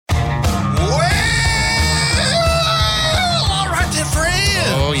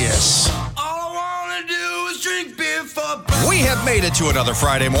We've made it to another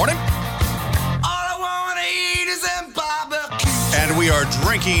Friday morning. And we are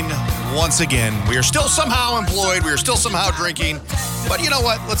drinking once again. We are still somehow employed. We are still somehow drinking. But you know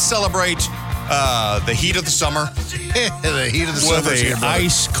what? Let's celebrate the heat of the summer. The heat of the summer. With an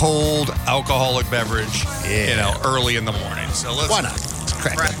ice-cold alcoholic beverage, early in the morning. So let's Why not?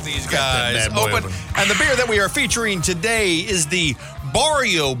 Crack these guys open. And the beer that we are featuring today is the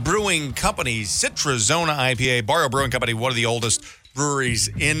Barrio Brewing Company Citrazona IPA. Barrio Brewing Company, one of the oldest breweries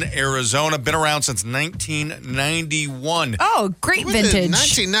in Arizona. Been around since 1991. Oh, great vintage.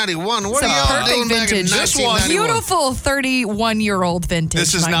 1991. What are y'all doing back in 1991? Beautiful 31-year-old vintage.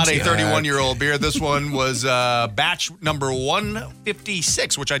 This is not a 31-year-old beer. This one was batch number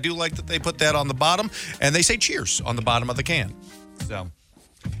 156, which I do like that they put that on the bottom. And they say cheers on the bottom of the can. So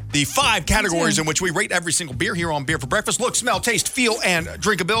the 5 categories in which we rate every single beer here on Beer for Breakfast: look, smell, taste, feel, and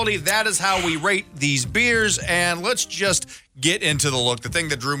drinkability. That is how we rate these beers. And let's just get into the look. The thing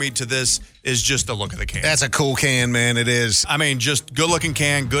that drew me to this is just the look of the can. That's a cool can, man. It is. I mean, just good-looking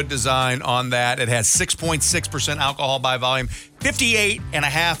can, good design on that. It has 6.6% alcohol by volume,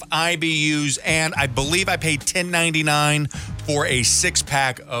 58.5 IBUs, and I believe I paid $10.99 for a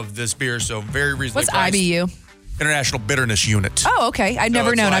 6-pack of this beer, so very reasonably priced. What's IBU? International Bitterness Unit. Oh, okay. I've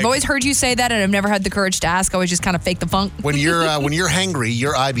never known. I've always heard you say that, and I've never had the courage to ask. I always just kind of fake the funk. When you're hangry,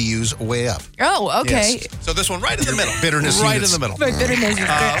 your IBU's way up. Oh, okay. Yes. So this one right in the middle. Bitterness right units. in the middle. Bitterness.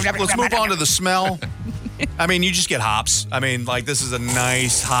 Let's move on to the smell. I mean, you just get hops. I mean, like, this is a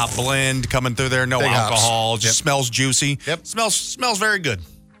nice hop blend coming through there. No Big alcohol. Hops. Just smells juicy. Yep. Smells very good.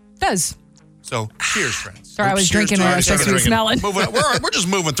 Does. So, cheers, friends. Sorry, I was drinking when I was supposed to be smelling. We're just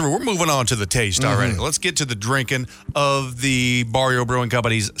moving through. We're moving on to the taste already. Let's get to the drinking of the Barrio Brewing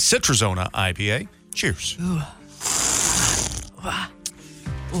Company's Citrazona IPA. Cheers.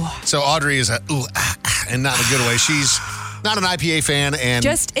 So Audrey is and not in a good way. She's not an IPA fan, and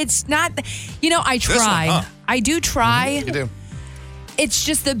it's not. I try. I do try. You do. It's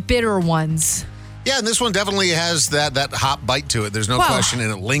just the bitter ones. Yeah, and this one definitely has that hop bite to it. There's no question,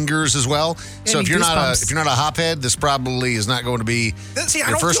 and it lingers as well. So if you're not a hop head, this probably is not going to be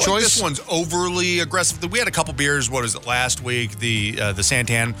your first choice. Like this one's overly aggressive. We had a couple beers. What was it last week? The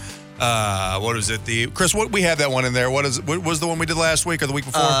Santan. What is it? Chris, we had that one in there. What was the one we did last week or the week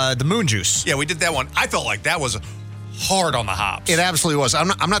before? The Moon Juice. Yeah, we did that one. I felt like that was hard on the hops. It absolutely was. I'm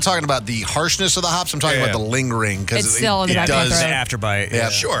not talking about the harshness of the hops. I'm talking about the lingering, because it does the afterbite. Yeah,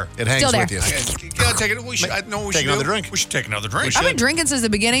 sure. It hangs Still there. with you. You gotta take it. We should take another drink. We should take another drink. I've been drinking since the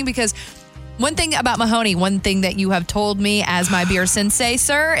beginning because one thing about Mahoney, one thing that you have told me as my beer sensei,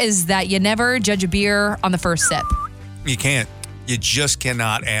 sir, is that you never judge a beer on the first sip. You can't. You just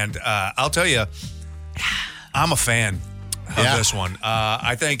cannot. And I'll tell you, I'm a fan of this one.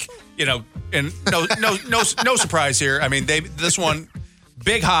 I think, and no surprise here. I mean, this one,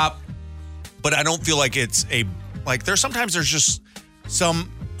 big hop, but I don't feel like it's there's just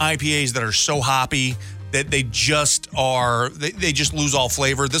some IPAs that are so hoppy that they just lose all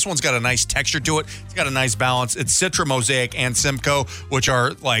flavor. This one's got a nice texture to it. It's got a nice balance. It's Citra Mosaic and Simcoe, which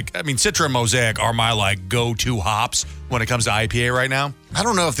are Citra and Mosaic are my go-to hops when it comes to IPA right now. I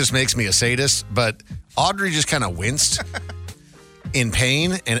don't know if this makes me a sadist, but Audrey just kind of winced in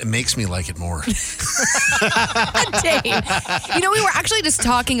pain, and it makes me like it more. Dave, we were actually just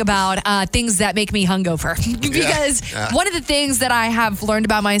talking about things that make me hungover. Because one of the things that I have learned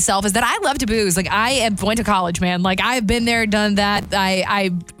about myself is that I love to booze. I went to college, man. I've been there, done that.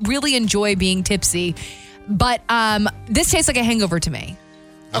 I really enjoy being tipsy. But this tastes like a hangover to me.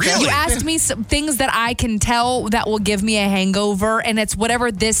 Okay. You asked me some things that I can tell that will give me a hangover, and it's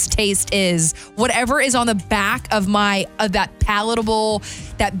whatever this taste is. Whatever is on the back of that palatable,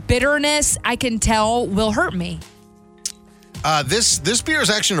 that bitterness, I can tell will hurt me. This beer is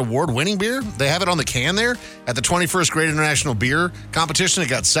actually an award-winning beer. They have it on the can there at the 21st Great International Beer Competition. It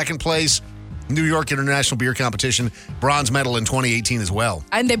got second place. New York International Beer Competition, bronze medal in 2018 as well.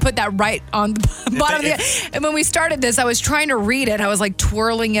 And they put that right on the bottom of the... And when we started this, I was trying to read it. I was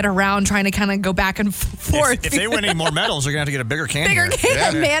twirling it around, trying to kind of go back and forth. If they win any more medals, they're going to have to get a bigger can.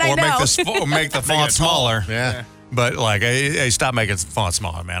 Man, I know. Or make the font smaller. Yeah. But I stop making font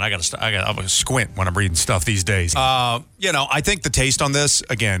smaller, man. I'm gonna squint when I'm reading stuff these days. I think the taste on this,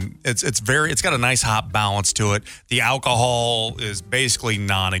 again, it's got a nice hop balance to it. The alcohol is basically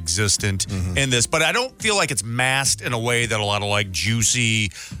non-existent in this, but I don't feel like it's masked in a way that a lot of juicy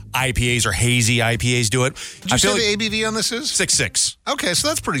IPAs or hazy IPAs do it. Did you say the ABV on this is? 6.6. Okay, so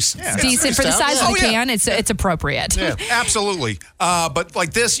that's pretty decent for the size of the can. It's appropriate. Yeah. Absolutely. But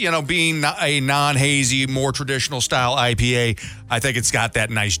like this, being a non-hazy, more traditional style IPA, I think it's got that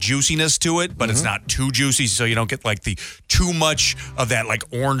nice juiciness to it, but it's not too juicy, so you don't get like the too much of that like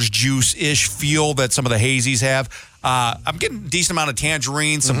orange juice-ish feel that some of the hazies have. I'm getting a decent amount of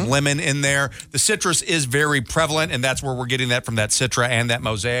tangerine, some lemon in there. The citrus is very prevalent, and that's where we're getting that from that Citra and that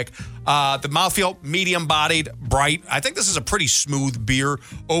Mosaic. The mouthfeel, medium-bodied, bright. I think this is a pretty smooth beer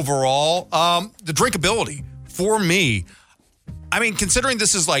overall. The drinkability, for me, I mean, considering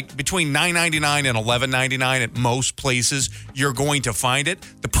this is like between $9.99 and $11.99 at most places, you're going to find it.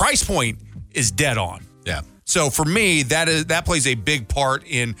 The price point is dead on. Yeah. So for me, that plays a big part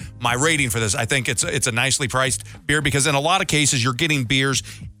in my rating for this. I think it's a nicely priced beer because in a lot of cases you're getting beers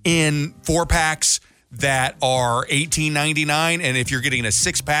in 4-packs that are $18.99, and if you're getting a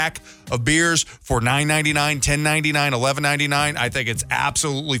 6-pack of beers for $9.99, $10.99, $11.99, I think it's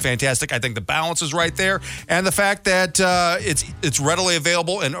absolutely fantastic. I think the balance is right there, and the fact that it's readily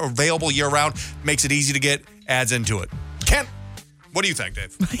available and available year round makes it easy to get, adds into it. Kent, what do you think,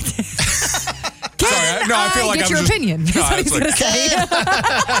 Dave? I feel like get your opinion. That's what he's going to say.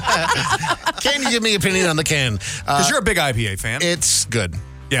 Can you give me an opinion on the can? Because you're a big IPA fan. It's good.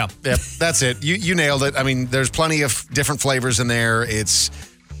 Yeah. Yep, that's it. You nailed it. I mean, there's plenty of different flavors in there. It's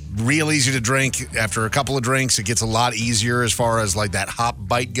real easy to drink. After a couple of drinks, it gets a lot easier as far as like that hop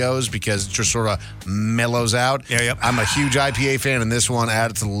bite goes because it just sort of mellows out. Yeah, yep. I'm a huge IPA fan, and this one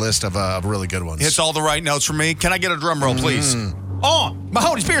added to the list of really good ones. Hits all the right notes for me. Can I get a drum roll, please? On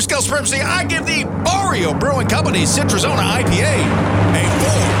Mahoney's Beer Scale Supremacy, I give the Barrio Brewing Company's Citrazona IPA a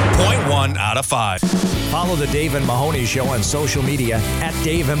 4.1 out of 5. Follow the Dave and Mahoney Show on social media at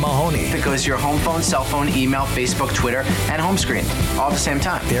Dave and Mahoney. It goes to your home phone, cell phone, email, Facebook, Twitter, and home screen all at the same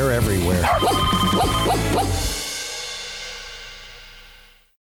time. They're everywhere.